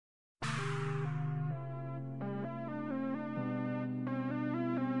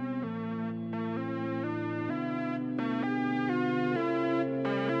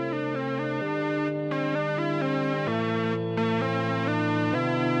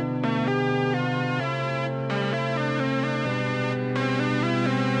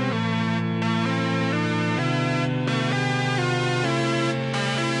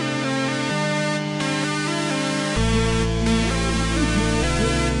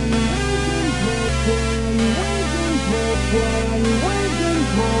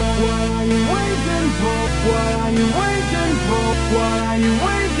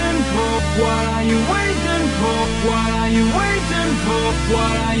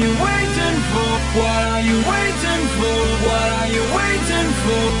What are you waiting for? What are you waiting for? What are you waiting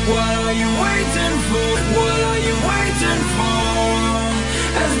for? What are you waiting for? What are you waiting for?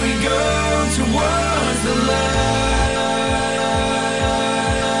 As we go towards the light.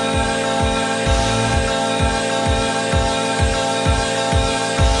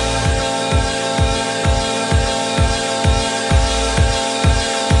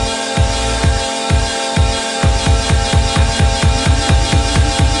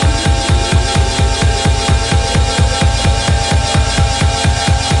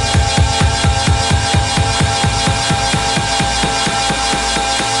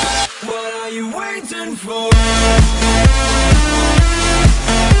 What are you waiting for?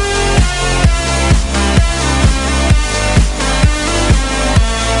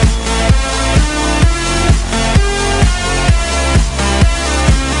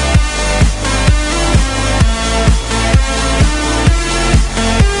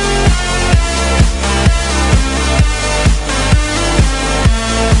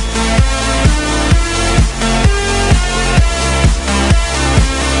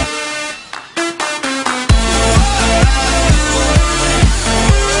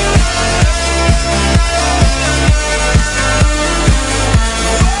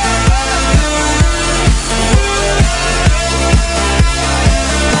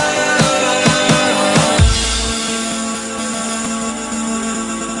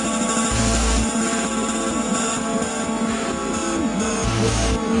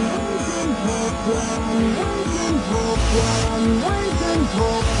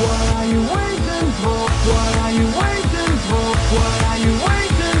 What are you waiting for? What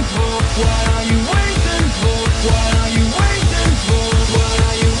are you waiting for?